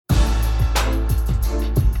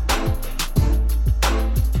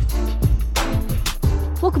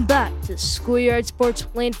Welcome back to the Schoolyard Sports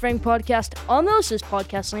Lane Frank podcast. On this is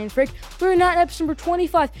podcast Lane Frank. We're not episode number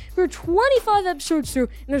 25. We're 25 episodes through,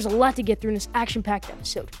 and there's a lot to get through in this action-packed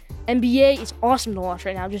episode. NBA is awesome to watch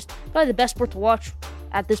right now. Just probably the best sport to watch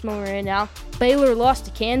at this moment right now. Baylor lost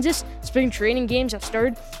to Kansas. Spring training games have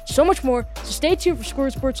started. So much more. So stay tuned for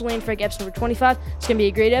Schoolyard Sports Lane Frank episode number 25. It's going to be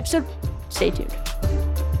a great episode. Stay tuned.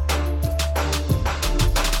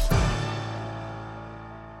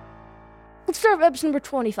 Let's start with episode number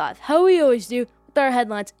 25. How we always do with our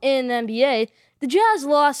headlines in the NBA. The Jazz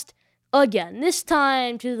lost again. This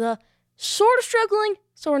time to the sort of struggling,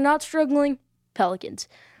 so we're not struggling, Pelicans.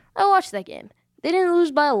 I watched that game. They didn't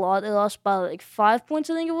lose by a lot. They lost by like 5 points,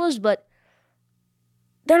 I think it was, but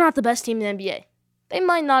they're not the best team in the NBA. They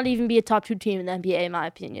might not even be a top 2 team in the NBA, in my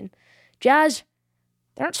opinion. Jazz,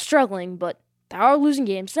 they're not struggling, but they are losing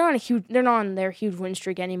games. They're not on their huge win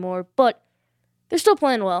streak anymore, but they're still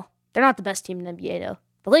playing well. They're not the best team in the NBA, though.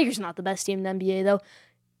 The Lakers are not the best team in the NBA, though.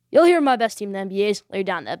 You'll hear my best team in the NBA is later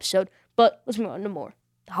down in the episode, but let's move on to more.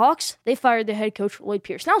 The Hawks, they fired their head coach, Lloyd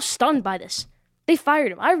Pierce. Now, I was stunned by this. They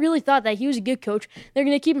fired him. I really thought that he was a good coach. They're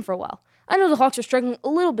going to keep him for a while. I know the Hawks are struggling a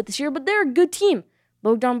little bit this year, but they're a good team.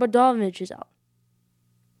 Bogdan Bogdanovic is out.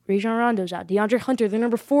 Rajon Rondo's out. DeAndre Hunter, their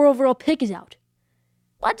number 4 overall pick, is out.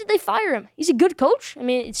 Why did they fire him? He's a good coach. I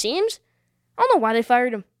mean, it seems. I don't know why they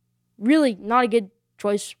fired him. Really not a good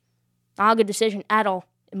choice. Not a good decision at all,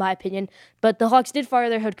 in my opinion. But the Hawks did fire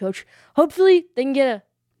their head coach. Hopefully, they can get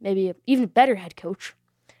maybe an even better head coach.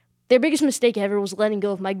 Their biggest mistake ever was letting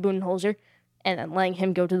go of Mike Budenholzer and then letting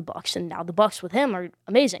him go to the Bucks. And now the Bucks with him are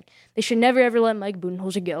amazing. They should never, ever let Mike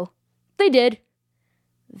Budenholzer go. They did.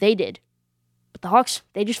 But the Hawks,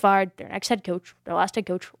 they just fired their next head coach, their last head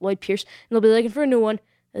coach, Lloyd Pierce, and they'll be looking for a new one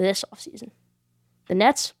this offseason. The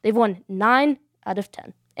Nets, they've won 9 out of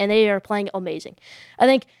 10, and they are playing amazing.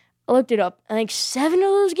 I looked it up. I think 7 of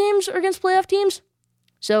those games are against playoff teams.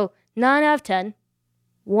 So 9 out of 10.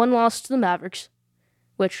 1 loss to the Mavericks,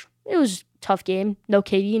 which it was a tough game. No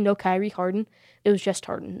KD, no Kyrie, Harden. It was just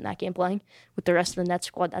Harden in that game playing. With the rest of the Nets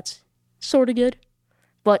squad, that's sort of good.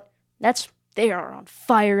 But they are on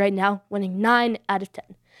fire right now, winning 9 out of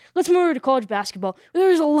 10. Let's move over to college basketball.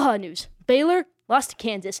 There's a lot of news. Baylor lost to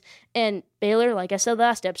Kansas. And Baylor, like I said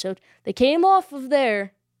last episode, they came off of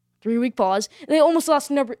their 3-week pause. They almost lost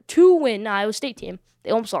the number 2 win Iowa State team.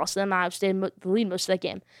 They almost lost to them. Iowa State had the lead most of that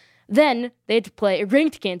game. Then they had to play a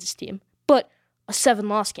ranked Kansas team, but a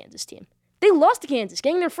 7-loss Kansas team. They lost to Kansas,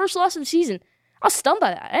 getting their first loss of the season. I was stunned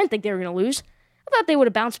by that. I didn't think they were going to lose. I thought they would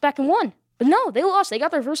have bounced back and won. But no, they lost. They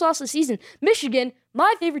got their first loss of the season. Michigan,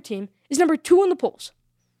 my favorite team, is number 2 in the polls.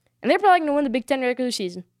 And they're probably going to win the Big Ten regular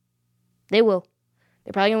season. They will.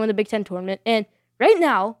 They're probably going to win the Big Ten tournament. And right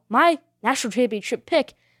now, my national championship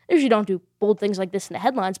pick, I usually don't do bold things like this in the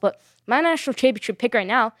headlines, but my national championship pick right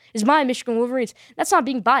now is my Michigan Wolverines. That's not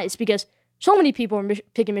being biased because so many people are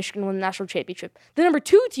picking Michigan to win the national championship. The number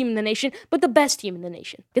 2 team in the nation, but the best team in the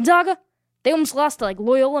nation. Gonzaga, they almost lost to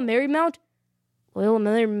Loyola Marymount. Loyola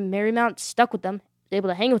Marymount stuck with them, was able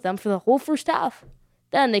to hang with them for the whole first half.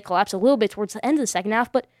 Then they collapsed a little bit towards the end of the second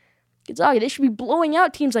half, but Gonzaga, they should be blowing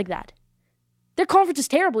out teams like that. Their conference is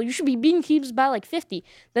terrible. You should be beating teams by 50.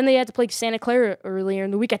 Then they had to play Santa Clara earlier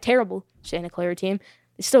in the week, a terrible Santa Clara team.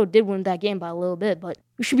 They still did win that game by a little bit, but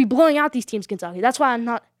you should be blowing out these teams, Gonzaga. That's why I'm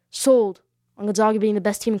not sold on Gonzaga being the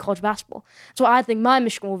best team in college basketball. That's why I think my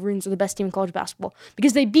Michigan Wolverines are the best team in college basketball,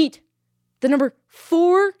 because they beat the number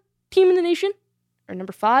 4 team in the nation, or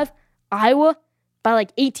number 5, Iowa, by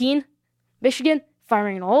 18. Michigan,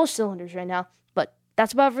 firing on all cylinders right now. But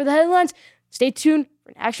that's about it for the headlines. Stay tuned for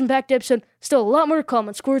an action-packed episode. Still a lot more to come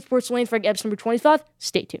on Schoolyard Sports Lane Frank episode number 25.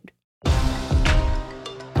 Stay tuned.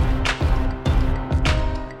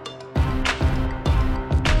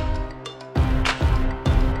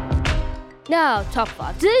 Now, top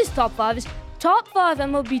 5. Today's top 5 is top 5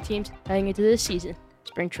 MLB teams heading into this season.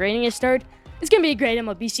 Spring training has started. It's going to be a great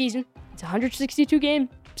MLB season. It's a 162-game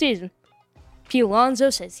season. Pete Alonso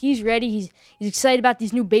says he's ready. He's excited about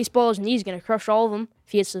these new baseballs, and he's going to crush all of them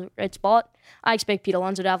if he hits the right spot. I expect Pete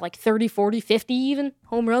Alonso to have 30, 40, 50 even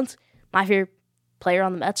home runs. My favorite player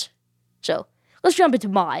on the Mets. So, let's jump into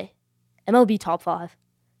my MLB top 5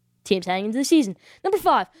 teams heading into the season. Number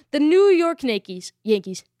 5, the New York Yankees.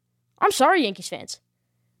 I'm sorry, Yankees fans.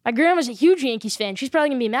 My grandma's a huge Yankees fan. She's probably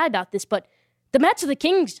going to be mad about this, but the Mets are the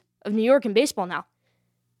kings of New York in baseball now.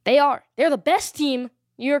 They are. They're the best team in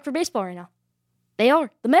New York for baseball right now. They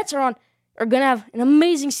are. The Mets are going to have an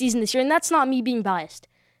amazing season this year, and that's not me being biased.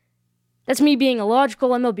 That's me being a logical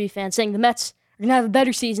MLB fan saying the Mets are going to have a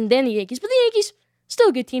better season than the Yankees. But the Yankees, still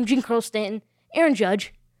a good team. Giancarlo Stanton, Aaron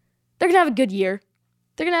Judge. They're going to have a good year.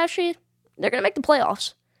 They're going to make the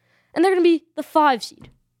playoffs. and they're going to be the 5 seed.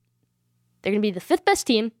 They're going to be the 5th best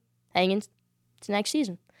team heading into next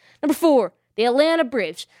season. Number 4, the Atlanta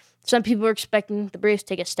Braves. Some people are expecting the Braves to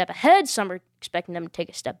take a step ahead. Some are expecting them to take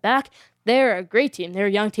a step back. They're a great team. They're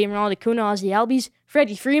a young team. Ronald Acuna, Ozzie Albies,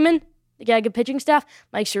 Freddie Freeman. They got a good pitching staff.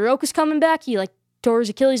 Mike Soroka's coming back. He tore his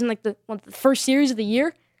Achilles in the first series of the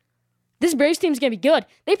year. This Braves team's going to be good.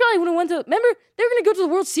 They probably would have went to... Remember, they were going to go to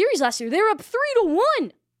the World Series last year. They were up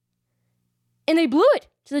 3-1. And they blew it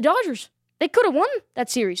to the Dodgers. They could have won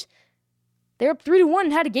that series. They were up 3-1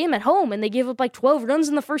 and had a game at home, and they gave up 12 runs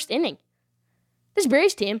in the first inning. This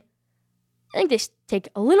Braves team, I think they take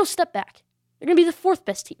a little step back. They're going to be the 4th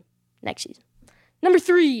best team next season. Number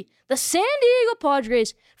 3, the San Diego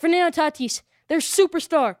Padres. Fernando Tatis, their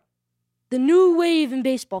superstar. The new wave in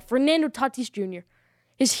baseball, Fernando Tatis Jr.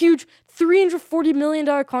 His huge $340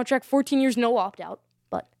 million contract, 14 years, no opt-out.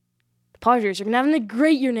 But the Padres are going to have a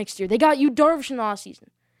great year next year. They got Yu Darvish in the offseason.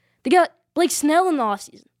 They got Blake Snell in the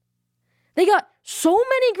offseason. They got so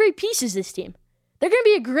many great pieces, this team. They're going to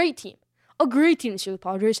be a great team. A great team this year, the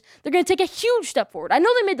Padres. They're going to take a huge step forward. I know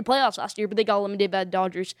they made the playoffs last year, but they got eliminated by the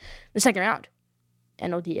Dodgers in the second round.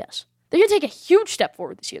 NLDS. They're going to take a huge step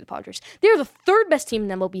forward this year, the Padres. They're the 3rd best team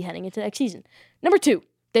in MLB heading into next season. Number 2,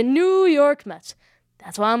 the New York Mets.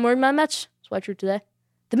 That's why I'm wearing my Mets sweatshirt today.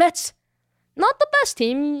 The Mets, not the best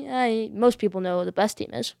team. Most people know who the best team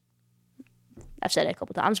is. I've said it a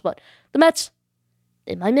couple times, but the Mets,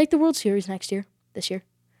 they might make the World Series this year.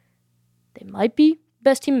 They might be the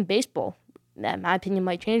best team in baseball. That, my opinion,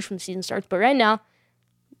 might change from the season starts, but right now,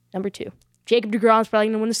 number 2. Jacob DeGrom's probably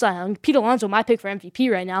going to win the Cy Young. Pete Alonso, my pick for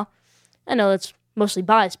MVP right now. I know that's mostly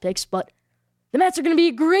biased picks, but the Mets are going to be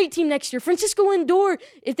a great team next year. Francisco Lindor,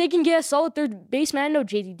 if they can get a solid third baseman, I know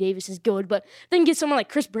J.D. Davis is good, but if they can get someone like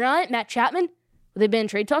Chris Bryant, Matt Chapman, who they've been in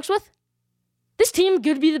trade talks with, this team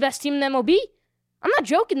could be the best team in the MLB. I'm not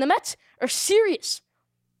joking. The Mets are serious.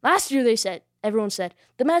 Last year, everyone said,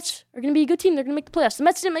 the Mets are going to be a good team. They're going to make the playoffs. The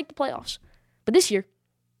Mets didn't make the playoffs. But this year,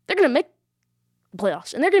 they're going to make the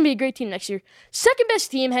playoffs. And they're going to be a great team next year. 2nd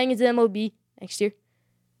best team heading into the MLB next year.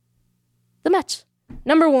 The Mets.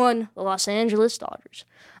 Number 1, the Los Angeles Dodgers.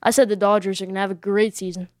 I said the Dodgers are going to have a great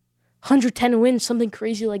season. 110 wins, something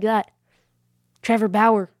crazy like that. Trevor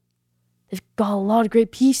Bauer. They've got a lot of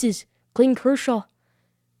great pieces. Clayton Kershaw.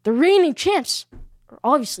 The reigning champs are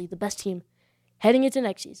obviously the best team heading into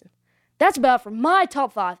next season. That's about for my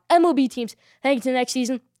top 5 MLB teams heading into next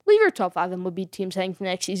season. Leave your top 5 MLB teams heading to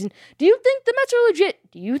next season. Do you think the Mets are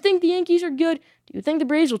legit? Do you think the Yankees are good? Do you think the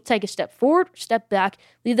Braves will take a step forward or step back?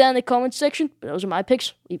 Leave that in the comments section. But those are my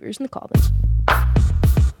picks. Leave yours in the comments.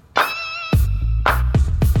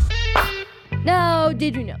 Now,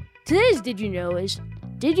 did you know? Today's Did You Know is,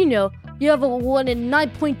 did you know you have a 1 in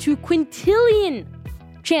 9.2 quintillion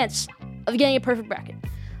chance of getting a perfect bracket?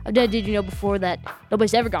 I've done Did You Know before that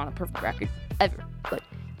nobody's ever gotten a perfect bracket, ever. But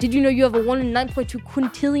did you know you have a 1 in 9.2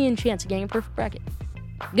 quintillion chance of getting a perfect bracket?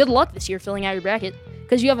 Good luck this year filling out your bracket,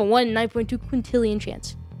 because you have a 1 in 9.2 quintillion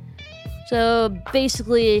chance. So,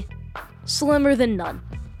 basically, slimmer than none.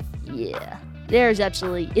 Yeah,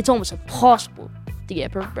 it's almost impossible to get a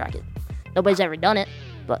perfect bracket. Nobody's ever done it,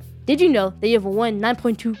 but did you know that you have a 1 in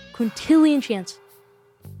 9.2 quintillion chance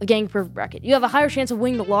of getting a perfect bracket? You have a higher chance of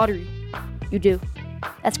winning the lottery. You do.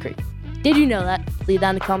 That's great. Did you know that? Leave that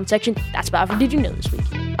in the comment section. That's about it for Did You Know this week.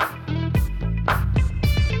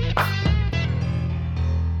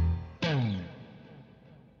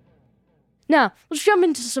 Now, let's jump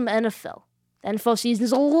into some NFL. The NFL season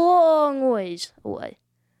is a long ways away.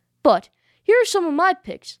 But here are some of my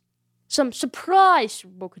picks. Some surprise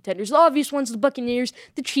Super Bowl contenders. The obvious ones, the Buccaneers,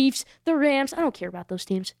 the Chiefs, the Rams. I don't care about those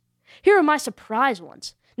teams. Here are my surprise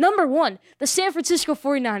ones. Number 1, the San Francisco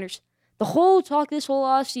 49ers. The whole talk this whole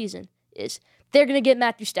offseason is they're going to get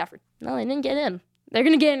Matthew Stafford. No, they didn't get him. They're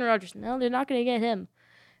going to get Aaron Rodgers. No, they're not going to get him.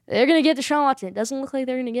 They're going to get Deshaun Watson. It doesn't look like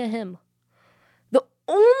they're going to get him. The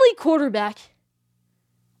only quarterback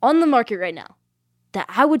on the market right now that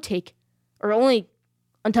I would take, or only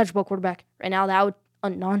untouchable quarterback right now that I would, a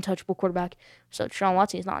non-touchable quarterback, so Deshaun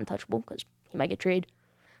Watson is not untouchable because he might get traded.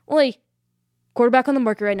 Only quarterback on the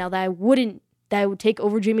market right now that I would take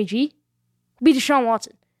over Jimmy G would be Deshaun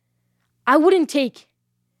Watson. I wouldn't take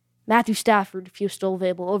Matthew Stafford, if he was still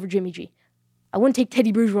available, over Jimmy G. I wouldn't take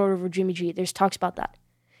Teddy Bridgewater over Jimmy G. There's talks about that.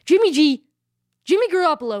 Jimmy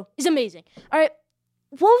Garoppolo is amazing. All right,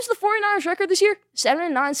 what was the 49ers record this year?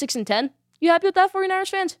 7-9, 6-10. You happy with that, 49ers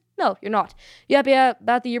fans? No, you're not. You happy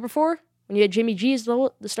about the year before when you had Jimmy G as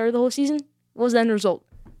the start of the whole season? What was the end result?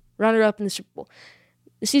 Runner-up in the Super Bowl.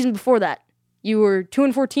 The season before that, you were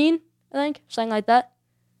 2-14, I think, something like that.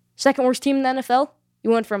 Second worst team in the NFL.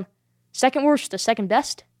 You went from second worst to second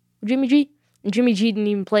best. with Jimmy G. And Jimmy G didn't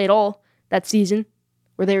even play at all that season,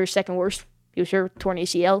 where they were second worst. He was hurt with torn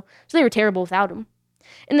ACL, so they were terrible without him.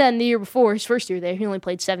 And then the year before, his first year there, he only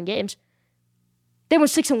played 7 games. They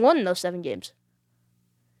went 6-1 in those 7 games.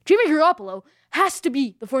 Jimmy Garoppolo has to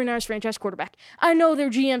be the 49ers franchise quarterback. I know their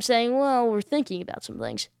GM saying, well, we're thinking about some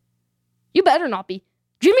things. You better not be.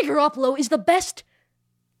 Jimmy Garoppolo is the best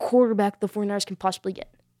quarterback the 49ers can possibly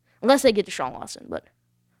get. Unless they get Deshaun Watson, but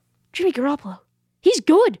Jimmy Garoppolo, he's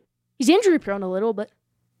good. He's injury prone a little, but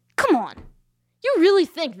come on. You really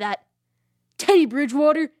think that Teddy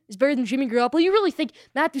Bridgewater is better than Jimmy Garoppolo? You really think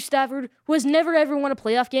Matthew Stafford, who has never ever won a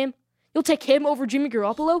playoff game, you'll take him over Jimmy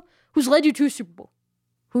Garoppolo, who's led you to a Super Bowl,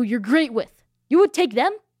 who you're great with? You would take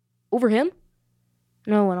them over him?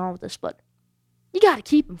 No one on with this, but you got to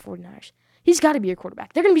keep him, 49ers. He's got to be your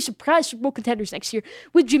quarterback. They're going to be surprise Super Bowl contenders next year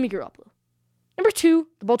with Jimmy Garoppolo. Number 2,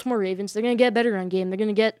 the Baltimore Ravens. They're going to get a better run game. They're going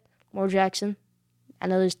to get Lamar Jackson. I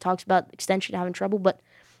know there's talks about extension having trouble, but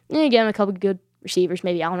they're going to get him a couple of good receivers,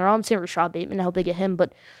 maybe Allen Robinson or Rashad Bateman. I hope they get him,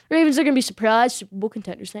 but the Ravens are going to be surprise Super Bowl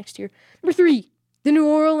contenders next year. Number 3, the New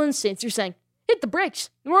Orleans Saints. You're saying, hit the brakes.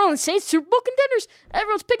 New Orleans Saints, Super Bowl contenders.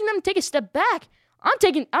 Everyone's picking them to take a step back.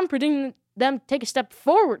 I'm predicting them to take a step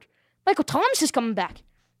forward. Michael Thomas is coming back.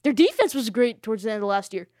 Their defense was great towards the end of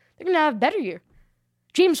last year. They're going to have a better year.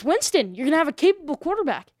 James Winston, you're going to have a capable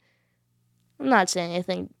quarterback. I'm not saying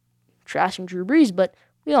anything trashing Drew Brees, but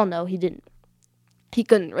we all know he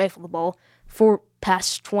couldn't rifle the ball for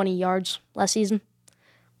past 20 yards last season.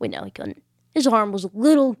 We know he couldn't. His arm was a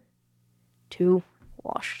little too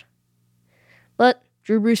washed. But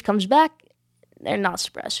Drew Brees comes back. They're not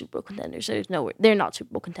surprise Super Bowl contenders. They're not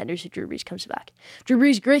Super Bowl contenders if Drew Brees comes back. Drew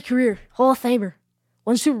Brees, great career, Hall of Famer,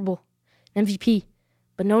 won Super Bowl, MVP.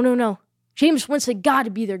 But no. James Winston got to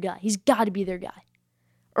be their guy. He's got to be their guy.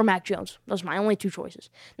 Or Mac Jones. Those are my only 2 choices.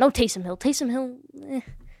 No Taysom Hill. Taysom Hill,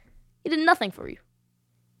 he did nothing for you.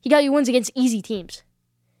 He got you wins against easy teams.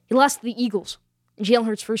 He lost to the Eagles in Jalen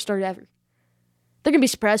Hurts' first start ever. They're going to be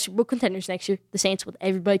surprise Super Bowl contenders next year. The Saints with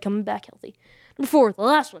everybody coming back healthy. Number 4, the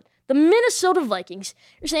last one. The Minnesota Vikings.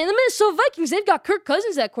 You're saying the Minnesota Vikings, they've got Kirk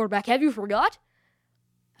Cousins at quarterback. Have you forgot?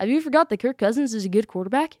 Have you forgot that Kirk Cousins is a good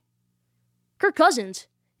quarterback? Kirk Cousins,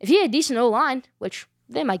 if he had a decent O-line, which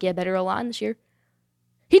they might get a better O-line this year,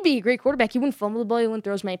 he'd be a great quarterback. He wouldn't fumble the ball. He wouldn't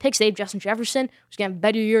throw as many picks. They have Justin Jefferson, who's going to have a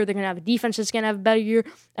better year. They're going to have a defense that's going to have a better year.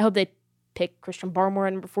 I hope they pick Christian Barmore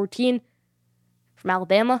at number 14 from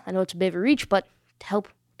Alabama. I know it's a bit of a reach, but to help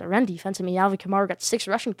the run defense, I mean, Alvin Kamara got 6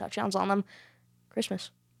 rushing touchdowns on them.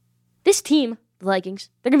 Christmas. This team, the Vikings,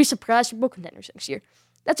 they're going to be surprise Super Bowl contenders next year.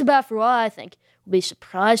 That's about for what I think will be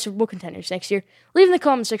surprise Super Bowl contenders next year. Leave in the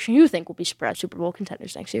comment section who you think will be surprise Super Bowl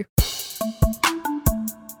contenders next year.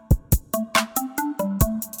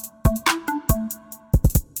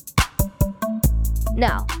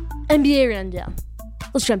 Now, NBA rundown.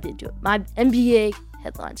 Let's jump into it. My NBA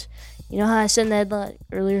headlines. You know how I said in the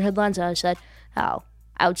earlier headlines, I said how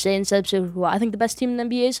I would say in this episode who I think the best team in the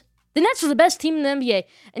NBA is? The Nets are the best team in the NBA.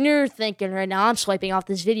 And you're thinking right now, I'm swiping off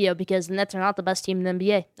this video because the Nets are not the best team in the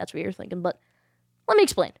NBA. That's what you're thinking, but let me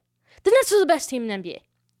explain. The Nets are the best team in the NBA.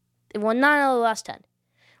 They won 9 out of the last 10.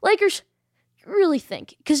 Lakers, you really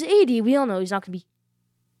think, because AD, we all know he's not going to be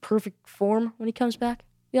perfect form when he comes back.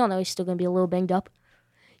 We all know he's still going to be a little banged up.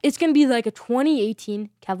 It's going to be like a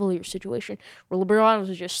 2018 Cavaliers situation where LeBron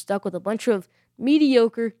was just stuck with a bunch of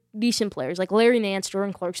mediocre, decent players like Larry Nance,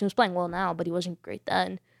 Jordan Clarkson, who's playing well now, but he wasn't great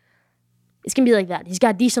then. It's going to be like that. He's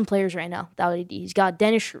got decent players right now without AD. He's got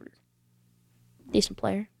Dennis Schroeder. Decent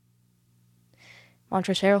player.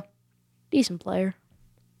 Montrezl Harrell. Decent player.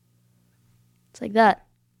 It's like that.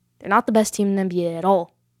 They're not the best team in the NBA at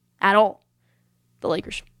all. At all. The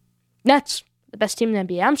Lakers. Nets, the best team in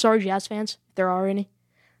the NBA. I'm sorry, Jazz fans, if there are any.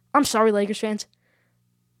 I'm sorry, Lakers fans.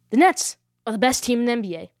 The Nets are the best team in the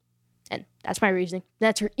NBA. And that's my reasoning. The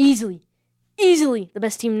Nets are easily the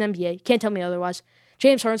best team in the NBA. You can't tell me otherwise.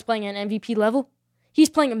 James Harden's playing at an MVP level. He's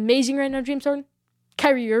playing amazing right now, James Harden.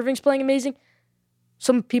 Kyrie Irving's playing amazing.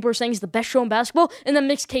 Some people are saying he's the best show in basketball, and then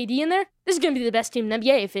mix KD in there. This is going to be the best team in the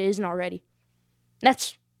NBA if it isn't already.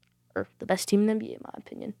 Nets are the best team in the NBA, in my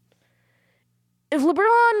opinion. If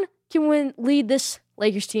LeBron can lead this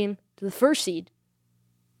Lakers team to the first seed,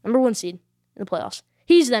 number 1 seed in the playoffs,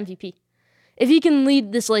 he's the MVP. If he can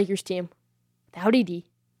lead this Lakers team without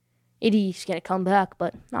AD's going to come back,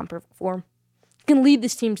 but not in perfect form. He can lead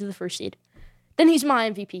this team to the first seed. Then he's my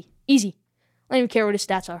MVP. Easy. I don't even care what his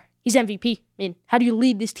stats are. He's MVP. I mean, how do you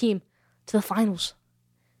lead this team to the finals?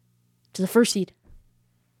 To the first seed?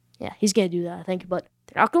 Yeah, he's going to do that, I think, but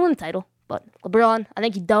they're not going to win the title. But LeBron, I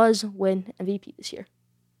think he does win MVP this year.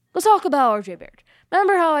 Let's talk about RJ Barrett.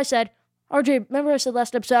 Remember how I said remember I said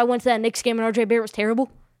last episode I went to that Knicks game and RJ Barrett was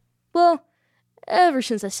terrible? Well, ever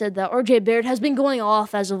since I said that, RJ Barrett has been going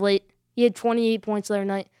off as of late. He had 28 points the other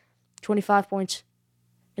night, 25 points.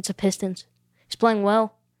 It's a Pistons. He's playing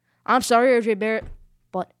well. I'm sorry, RJ Barrett,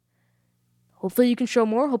 but hopefully you can show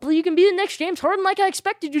more. Hopefully you can be the next James Harden like I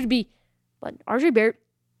expected you to be. But RJ Barrett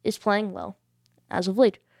is playing well as of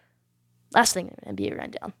late. Last thing in NBA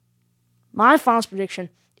rundown. My finals prediction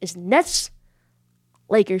is Nets,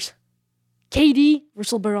 Lakers, KD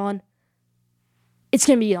versus LeBron. It's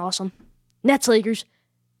going to be awesome. Nets, Lakers,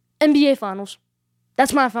 NBA Finals.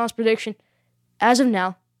 That's my finals prediction as of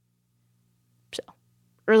now. So,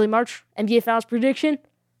 early March, NBA Finals prediction,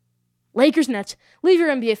 Lakers, Nets. Leave your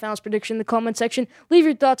NBA Finals prediction in the comment section. Leave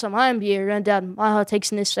your thoughts on my NBA rundown, my hot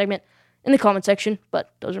takes in this segment in the comment section,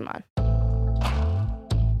 but those are mine.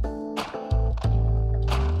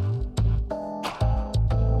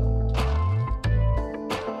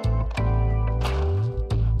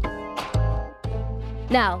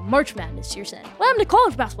 Now, March Madness, you're saying. What happened to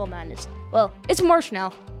college basketball madness? Well, it's March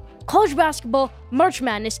now. College basketball March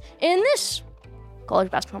Madness. In this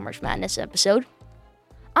college basketball March Madness episode,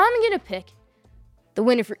 I'm going to pick the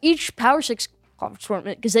winner for each Power 6 conference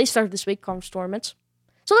tournament, because they started this week, conference tournaments.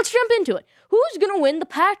 So let's jump into it. Who's going to win the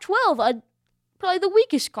Pac-12? Probably the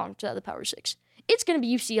weakest conference out of the Power 6. It's going to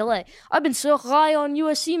be UCLA. I've been so high on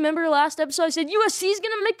USC. Remember last episode I said USC is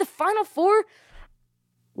going to make the Final Four?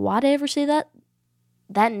 Why'd I ever say that?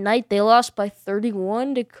 That night, they lost by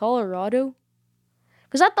 31 to Colorado.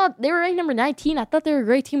 Because I thought they were ranked number 19. I thought they were a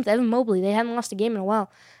great team with Evan Mobley. They hadn't lost a game in a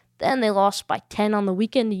while. Then they lost by 10 on the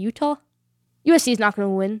weekend to Utah. USC is not going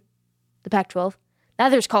to win the Pac-12.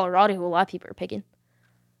 Neither is Colorado, who a lot of people are picking.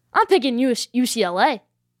 I'm picking UCLA.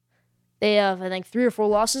 They have, I think, 3 or 4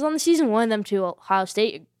 losses on the season. One of them to Ohio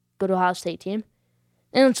State, good Ohio State team.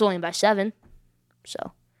 And it's only by 7.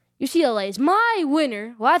 So UCLA is my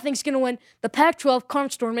winner, who I think is going to win the Pac-12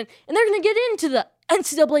 conference tournament, and they're going to get into the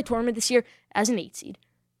NCAA tournament this year as an 8 seed.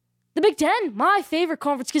 The Big Ten, my favorite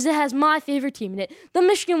conference because it has my favorite team in it, the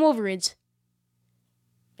Michigan Wolverines.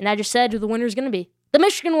 And I just said who the winner is going to be. The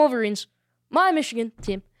Michigan Wolverines, my Michigan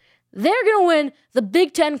team. They're going to win the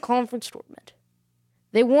Big Ten conference tournament.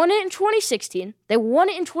 They won it in 2016. They won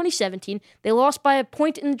it in 2017. They lost by a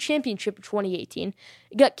point in the championship in 2018.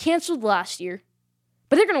 It got canceled last year.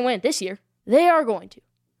 But they're going to win it this year. They are going to.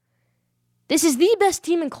 This is the best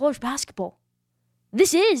team in college basketball.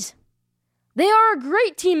 This is. They are a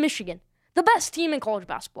great team, Michigan. The best team in college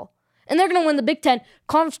basketball. And they're going to win the Big Ten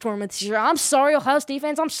conference tournament this year. I'm sorry, Ohio State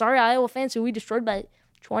fans. I'm sorry, Iowa fans who we destroyed by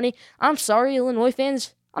 20. I'm sorry, Illinois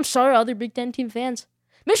fans. I'm sorry, other Big Ten team fans.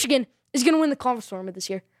 Michigan is going to win the conference tournament this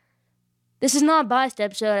year. This is not a biased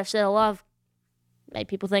episode. I've said a lot of, many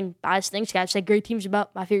people think biased things. I've said great teams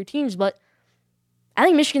about my favorite teams, but I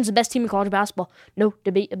think Michigan's the best team in college basketball. No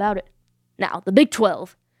debate about it. Now, the Big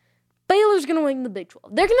 12. Baylor's going to win the Big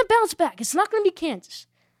 12. They're going to bounce back. It's not going to be Kansas.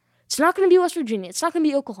 It's not going to be West Virginia. It's not going to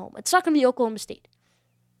be Oklahoma. It's not going to be Oklahoma State.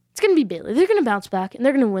 It's going to be Baylor. They're going to bounce back, and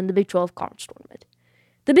they're going to win the Big 12 conference tournament.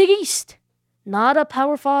 The Big East. Not a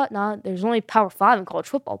Power 5. There's only Power 5 in college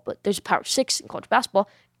football, but there's a Power 6 in college basketball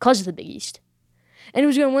because of the Big East. And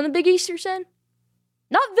who's going to win the Big East, you're saying?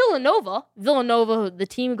 Not Villanova. Villanova, the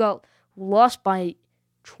team got lost by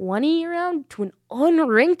 20 around to an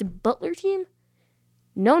unranked Butler team?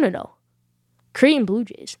 No. Creighton Blue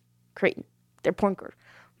Jays. Creighton. Their point guard.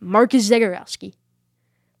 Marcus Zagorowski.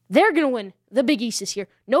 They're going to win the Big East this year.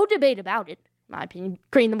 No debate about it, in my opinion.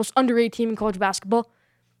 Creighton, the most underrated team in college basketball.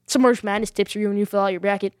 Some March Madness tips for you when you fill out your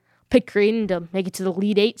bracket. Pick Creighton to make it to the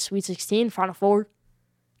Elite 8, Sweet 16, Final 4.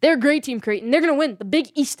 They're a great team, Creighton. They're going to win the Big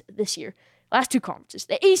East this year. Last 2 conferences.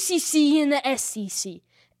 The ACC and the SEC.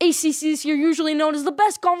 ACC this year usually known as the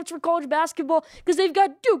best conference for college basketball because they've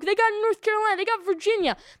got Duke, they got North Carolina, they got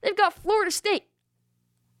Virginia, they've got Florida State.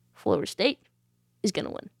 Florida State is going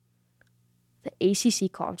to win the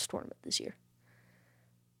ACC conference tournament this year.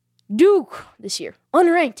 Duke this year,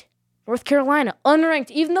 unranked. North Carolina, unranked.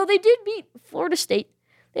 Even though they did beat Florida State,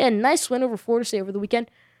 they had a nice win over Florida State over the weekend.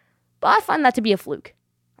 But I find that to be a fluke.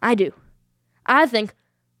 I do. I think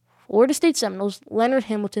Florida State Seminoles, Leonard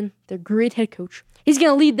Hamilton, their great head coach, he's going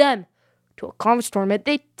to lead them to a conference tournament.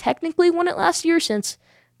 They technically won it last year since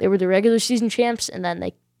they were the regular season champs, and then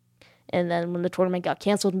when the tournament got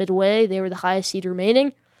canceled midway, they were the highest seed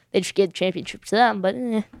remaining. They just gave the championship to them, but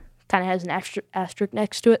kind of has an asterisk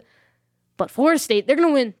next to it. But Florida State, they're going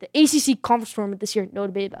to win the ACC conference tournament this year. No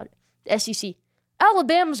debate about it. The SEC.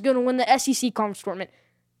 Alabama's going to win the SEC conference tournament.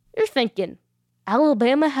 You're thinking,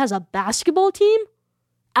 Alabama has a basketball team?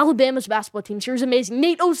 Alabama's basketball team this year is amazing.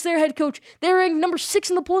 Nate Oates, their head coach, they were ranked number 6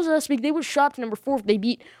 in the polls last week. They would shot to number 4 if they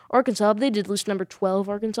beat Arkansas, but they did lose to number 12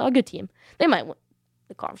 Arkansas. A good team. They might win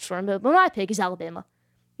the conference tournament, but my pick is Alabama.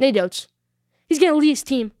 Nate Oates. He's going to lead his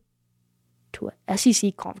team to a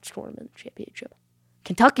SEC conference tournament championship.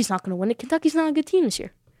 Kentucky's not going to win it. Kentucky's not a good team this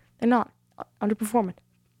year. They're not. Underperforming.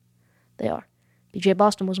 They are. BJ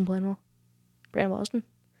Boston wasn't playing well. Brandon Boston.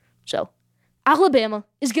 So, Alabama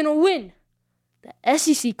is going to win the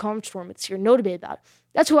SEC conference tournament this year. No debate about it.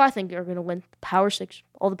 That's who I think are going to win the Power 6,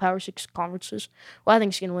 all the Power 6 conferences. Well, I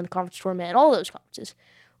think is going to win the conference tournament and all those conferences.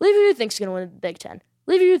 Leave who you think is going to win the Big Ten.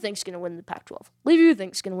 Leave who you think is going to win the Pac-12. Leave who you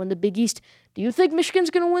think is going to win the Big East. Do you think Michigan's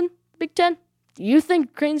going to win the Big Ten? Do you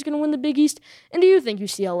think Creighton's going to win the Big East? And do you think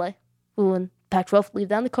UCLA will win Pac-12? Leave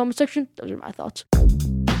that in the comment section. Those are my thoughts.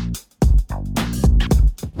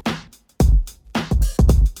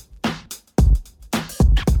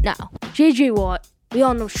 Now, J.J. Watt, we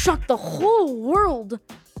all know, shocked the whole world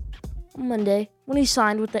on Monday when he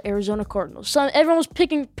signed with the Arizona Cardinals. So everyone was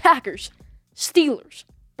picking Packers, Steelers,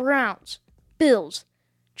 Browns, Bills,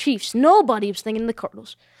 Chiefs. Nobody was thinking the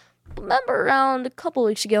Cardinals. Remember around a couple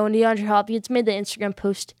weeks ago when DeAndre Hopkins made the Instagram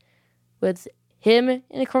post with him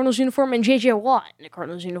in a Cardinals uniform and J.J. Watt in a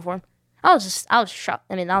Cardinals uniform? I was shocked.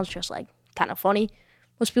 I mean, that was just like kind of funny.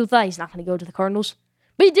 Most people thought he's not going to go to the Cardinals,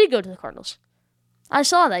 but he did go to the Cardinals. I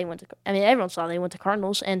saw that he went to, everyone saw that he went to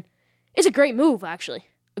Cardinals, and it's a great move, actually.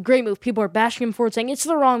 A great move. People are bashing him for it, saying it's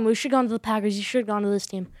the wrong move. He should have gone to the Packers. He should have gone to this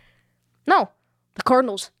team. No. The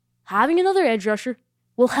Cardinals, having another edge rusher,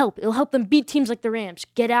 will help. It'll help them beat teams like the Rams,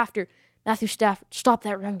 get after Matthew Stafford, stop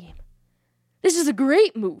that run game. This is a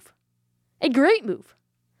great move. A great move.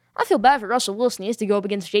 I feel bad for Russell Wilson. He has to go up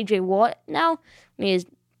against J.J. Watt now. He has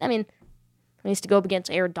to go up against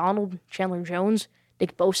Aaron Donald, Chandler Jones,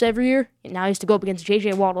 Nick Bosa every year, and now he has to go up against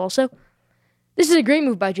J.J. Watt also. This is a great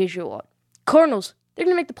move by J.J. Watt. Cardinals, they're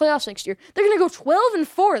going to make the playoffs next year. They're going to go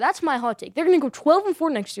 12-4. That's my hot take. They're going to go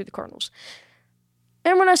 12-4 next year, the Cardinals.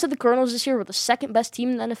 And when I said the Cardinals this year were the second best team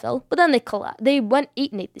in the NFL, but then they collapsed. They went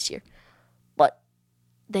 8-8 this year. But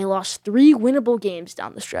they lost 3 winnable games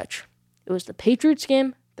down the stretch. It was the Patriots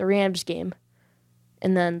game, the Rams game,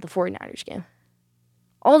 and then the 49ers game.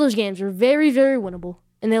 All those games were very, very winnable,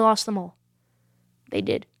 and they lost them all. They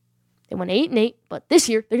did. They went 8-8, but this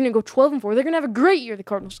year, they're going to go 12-4. They're going to have a great year, the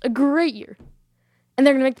Cardinals. A great year. And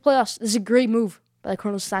they're going to make the playoffs. This is a great mmove by the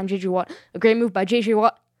Cardinals to sign J.J. Watt. A great move by J.J.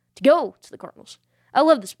 Watt to go to the Cardinals. I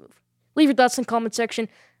love this move. Leave your thoughts in the comment section.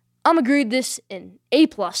 I'm agreed this an A+,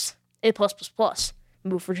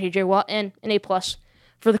 move for J.J. Watt, and an A+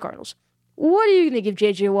 for the Cardinals. What are you going to give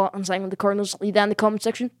J.J. Watt on signing with the Cardinals? Leave that in the comment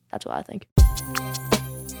section. That's what I think.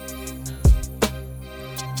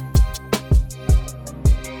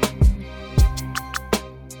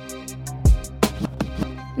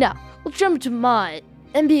 Now, let's jump into my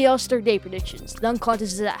NBA All-Star Day predictions. The dunk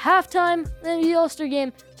contest is at halftime. The NBA All-Star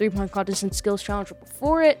Game, 3-point contest and skills challenge are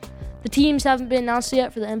before it. The teams haven't been announced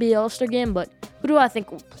yet for the NBA All-Star Game, but who do I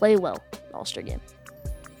think will play well in the All-Star Game?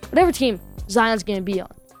 Whatever team Zion's going to be on,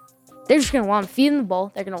 they're just going to want him feeding the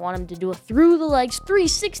ball. They're going to want him to do a through-the-legs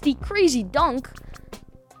 360 crazy dunk.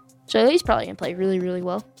 So he's probably going to play really, really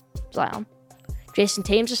well. Zion. Jason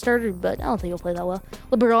Tatum's a starter, but I don't think he'll play that well.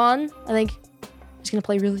 LeBron, I think he's going to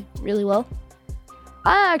play really, really well.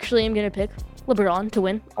 I actually am going to pick LeBron to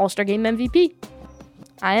win All-Star Game MVP.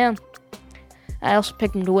 I am. I also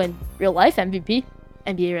picked him to win real-life MVP,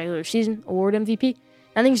 NBA regular season award MVP.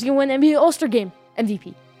 I think he's going to win NBA All-Star Game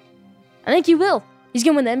MVP. I think he will. He's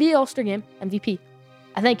going to win the NBA All-Star Game MVP.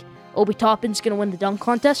 I think Obi Toppin's going to win the dunk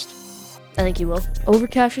contest. I think he will. Over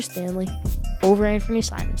Cassius Stanley. Over Anthony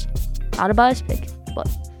Simons. Not a biased pick, but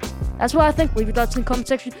that's what I think. Leave your thoughts in the comment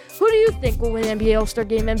section. Who do you think will win NBA All-Star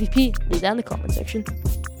Game MVP? Leave that in the comment section.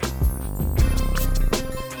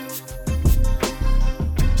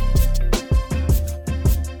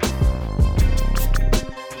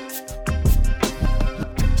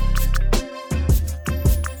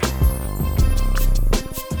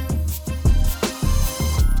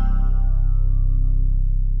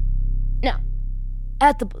 Now,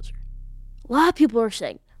 at the buzzer, a lot of people are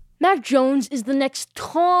saying Mac Jones is the next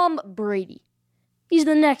Tom Brady. He's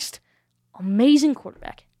the next amazing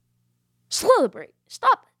quarterback. Slow the brake.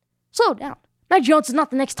 Stop it. Slow down. Mac Jones is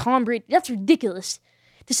not the next Tom Brady. That's ridiculous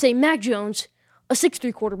to say Mac Jones, a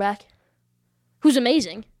 6'3" quarterback, who's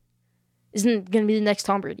amazing, isn't going to be the next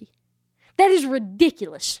Tom Brady. That is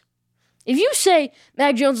ridiculous. If you say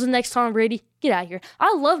Mac Jones is the next Tom Brady, get out of here.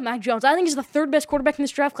 I love Mac Jones. I think he's the 3rd best quarterback in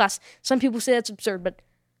this draft class. Some people say that's absurd, but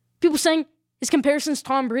people saying his comparison's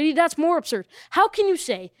Tom Brady, that's more absurd. How can you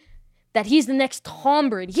say that he's the next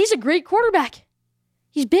Tom Brady? He's a great quarterback.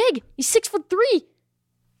 He's big. He's 6'3",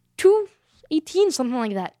 218, something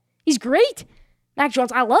like that. He's great. Mac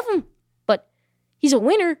Jones, I love him, but he's a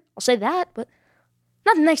winner. I'll say that, but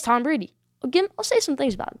not the next Tom Brady. I'll say some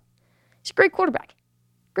things about him. He's a great quarterback.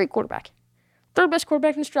 Great quarterback. Third best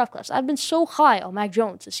quarterback in this draft class. I've been so high on Mac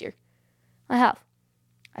Jones this year. I have.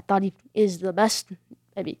 I thought he is the best,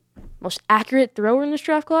 maybe most accurate thrower in this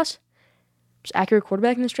draft class. Most accurate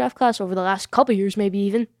quarterback in this draft class over the last couple years, maybe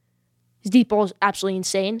even. His deep ball is absolutely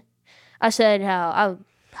insane. I said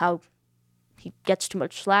how he gets too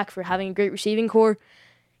much slack for having a great receiving core.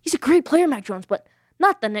 He's a great player, Mac Jones, but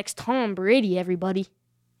not the next Tom Brady, everybody.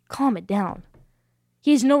 Calm it down.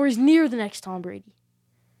 He is nowhere near the next Tom Brady.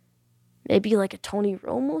 Maybe like a Tony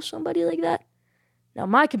Romo, somebody like that. Now,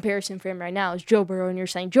 my comparison for him right now is Joe Burrow, and you're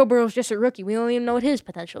saying Joe Burrow's just a rookie. We don't even know what his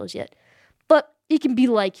potential is yet. But he can be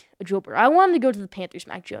like a Joe Burrow. I want him to go to the Panthers,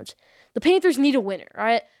 Mac Jones. The Panthers need a winner, all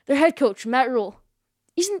right? Their head coach, Matt Rule,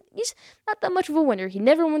 he's not that much of a winner. He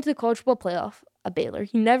never went to the college football playoff at Baylor.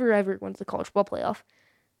 He never, ever went to the college football playoff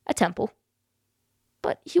at Temple.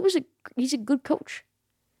 But he's a good coach.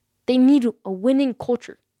 They need a winning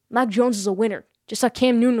culture. Mac Jones is a winner. Just like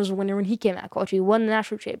Cam Newton was a winner when he came out of college. He won the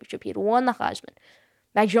national championship. He had won the Heisman.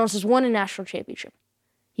 Mac Jones has won a national championship.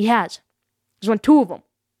 He has. He's won 2 of them.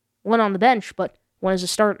 One on the bench, but one as a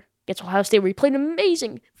starter. Against Ohio State, where he played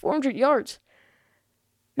amazing, 400 yards.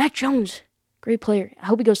 Mac Jones, great player. I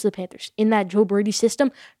hope he goes to the Panthers. In that Joe Brady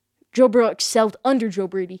system, Joe Burrow excelled under Joe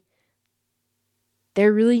Brady.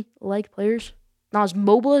 They're really like players. Not as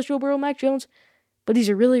mobile as Joe Burrow, Mac Jones, but he's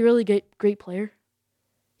a really, really great player.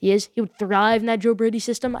 He is. He would thrive in that Joe Brady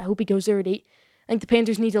system. I hope he goes there at 8. I think the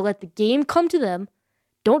Panthers need to let the game come to them.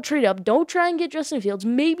 Don't trade up. Don't try and get Justin Fields.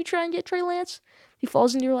 Maybe try and get Trey Lance if he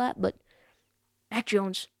falls into your lap. But Mac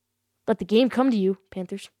Jones, let the game come to you,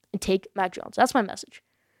 Panthers, and take Mac Jones. That's my message.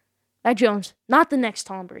 Mac Jones, not the next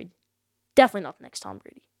Tom Brady. Definitely not the next Tom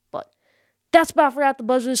Brady. But that's about for At the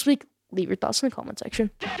Buzzer this week. Leave your thoughts in the comment section.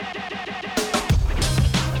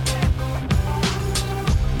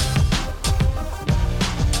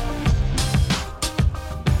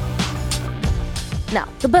 Now,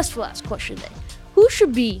 the best for last question today. Who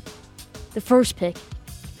should be the first pick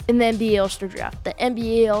in the NBA All-Star Draft? The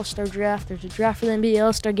NBA All-Star Draft. There's a draft for the NBA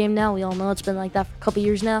All-Star Game now. We all know it's been like that for a couple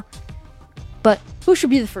years now. But who should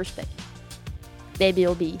be the first pick? Maybe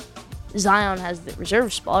it'll be Zion has the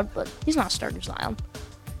reserve spot, but he's not starter Zion.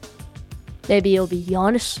 Maybe it'll be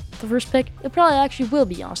Giannis the first pick. It probably actually will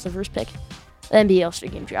be Giannis the first pick. The NBA All-Star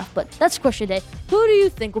Game Draft. But that's the question today. Who do you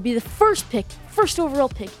think will be the first pick, first overall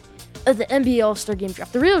pick of the NBA All-Star Game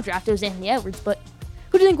Draft? The real draft, it was Anthony Edwards, but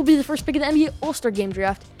who do you think will be the first pick of the NBA All-Star Game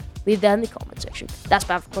Draft? Leave that in the comment section. That's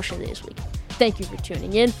about the question of this week. Thank you for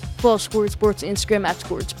tuning in. Follow Scored Sports on Instagram at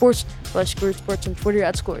Scored Sports. Follow Scored Sports on Twitter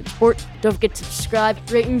at Scored Sport. Don't forget to subscribe,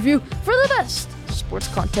 rate, and review for the best sports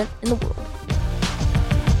content in the world.